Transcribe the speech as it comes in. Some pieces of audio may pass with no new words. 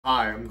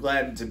Hi, I'm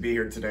glad to be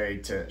here today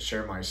to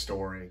share my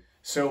story.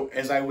 So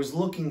as I was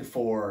looking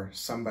for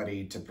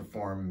somebody to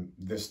perform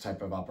this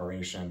type of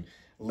operation,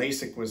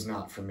 LASIK was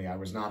not for me. I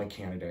was not a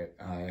candidate.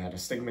 I had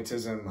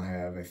astigmatism, I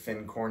have a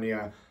thin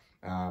cornea.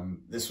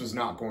 This was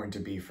not going to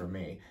be for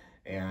me.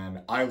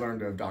 And I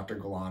learned of Dr.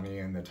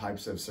 Gulani and the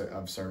types of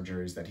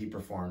surgeries that he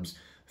performs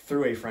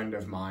through a friend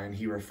of mine.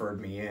 He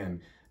referred me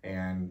in,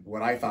 and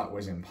what I thought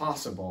was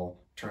impossible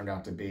turned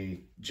out to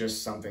be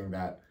just something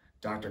that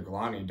Dr.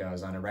 Gulani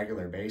does on a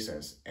regular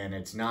basis. And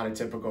it's not a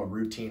typical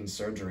routine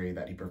surgery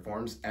that he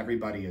performs.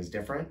 Everybody is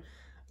different.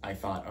 I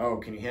thought, oh,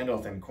 can you handle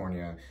thin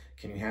cornea?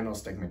 Can you handle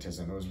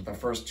astigmatism? It was the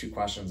first two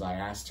questions I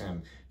asked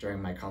him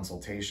during my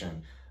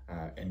consultation.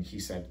 And he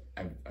said,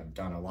 I've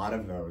done a lot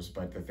of those,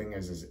 but the thing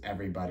is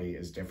everybody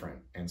is different.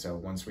 And so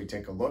once we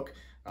take a look,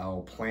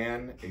 I'll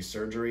plan a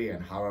surgery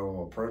and how I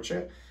will approach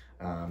it,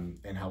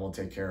 and how we'll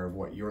take care of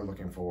what you're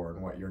looking for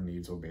and what your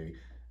needs will be.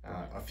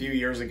 A few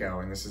years ago,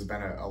 and this has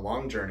been a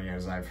long journey,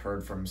 as I've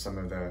heard from some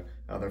of the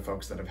other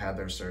folks that have had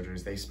their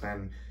surgeries, they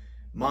spend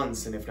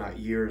months and if not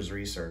years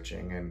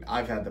researching. And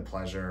I've had the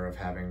pleasure of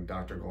having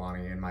Dr.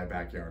 Gulani in my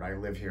backyard. I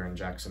live here in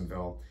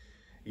Jacksonville.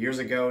 Years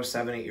ago,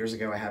 7, 8 years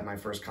ago, I had my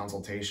first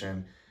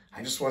consultation.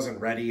 I just wasn't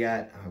ready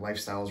yet. My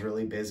lifestyle was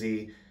really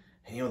busy.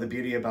 And you know, the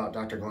beauty about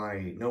Dr.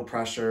 Gulani, no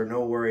pressure,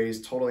 no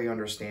worries, totally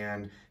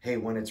understand. Hey,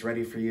 when it's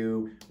ready for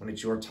you, when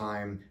it's your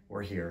time,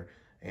 we're here.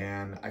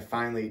 And I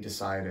finally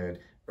decided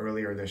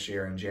earlier this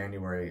year in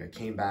January, I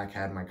came back,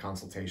 had my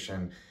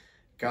consultation,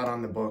 got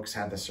on the books,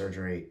 had the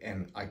surgery,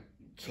 and I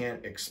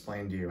can't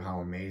explain to you how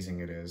amazing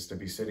it is to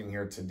be sitting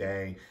here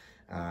today.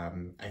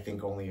 I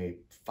think only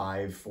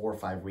 4 or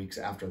 5 weeks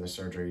after the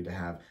surgery, to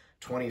have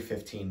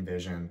 20/15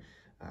 vision.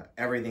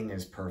 Everything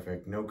is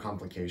perfect, no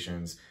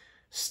complications.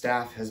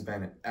 Staff has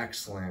been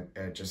excellent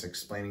at just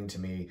explaining to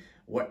me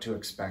what to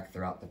expect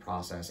throughout the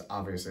process,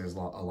 obviously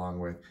along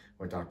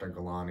with Dr.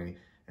 Gulani.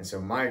 And so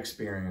my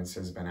experience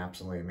has been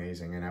absolutely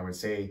amazing. And I would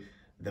say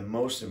the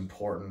most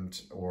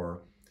important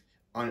or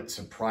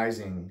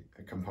unsurprising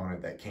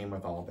component that came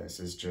with all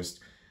this is just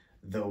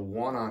the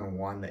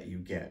one-on-one that you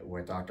get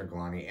with Dr.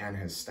 Gulani and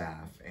his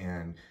staff,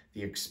 and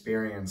the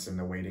experience in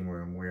the waiting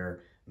room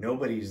where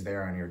nobody's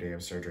there on your day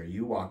of surgery.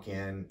 You walk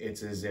in,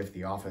 it's as if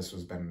the office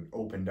has been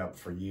opened up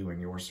for you and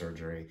your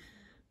surgery.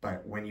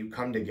 But when you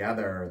come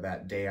together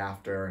that day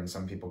after, and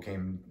some people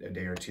came a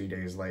day or 2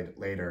 days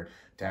later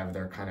to have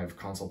their kind of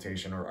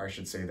consultation, or I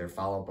should say their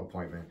follow-up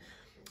appointment,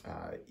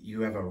 you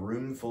have a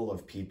room full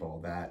of people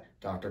that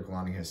Dr.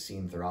 Gulani has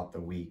seen throughout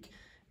the week.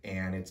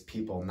 And it's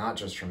people not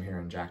just from here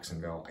in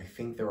Jacksonville. I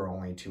think there were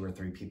only 2 or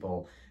 3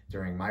 people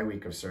during my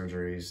week of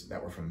surgeries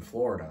that were from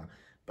Florida,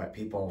 but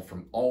people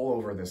from all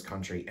over this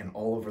country and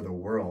all over the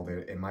world.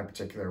 In my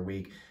particular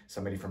week,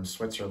 somebody from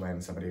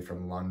Switzerland, somebody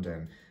from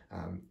London.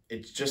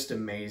 It's just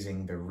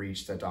amazing the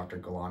reach that Dr.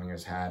 Gulani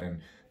has had,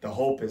 and the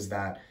hope is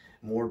that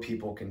more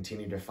people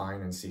continue to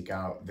find and seek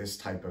out this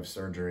type of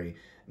surgery,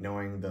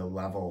 knowing the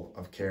level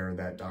of care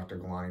that Dr.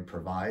 Gulani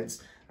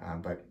provides.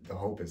 But the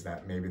hope is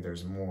that maybe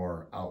there's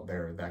more out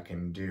there that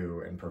can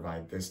do and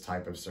provide this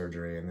type of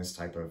surgery and this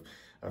type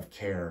of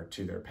care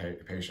to their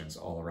patients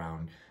all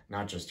around,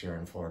 not just here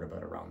in Florida,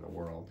 but around the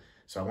world.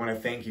 So I want to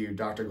thank you,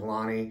 Dr.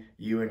 Gulani.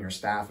 You and your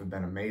staff have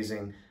been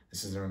amazing.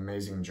 This is an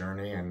amazing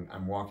journey, and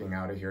I'm walking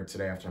out of here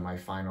today after my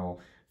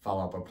final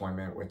follow-up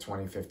appointment with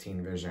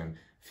 20/15 vision,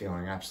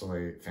 feeling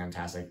absolutely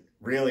fantastic.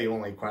 Really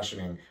only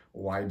questioning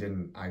why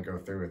didn't I go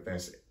through with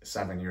this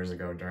 7 years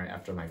ago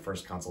after my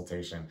first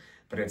consultation.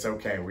 But it's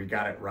okay, we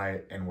got it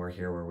right, and we're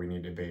here where we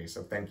need to be.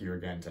 So thank you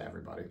again to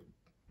everybody.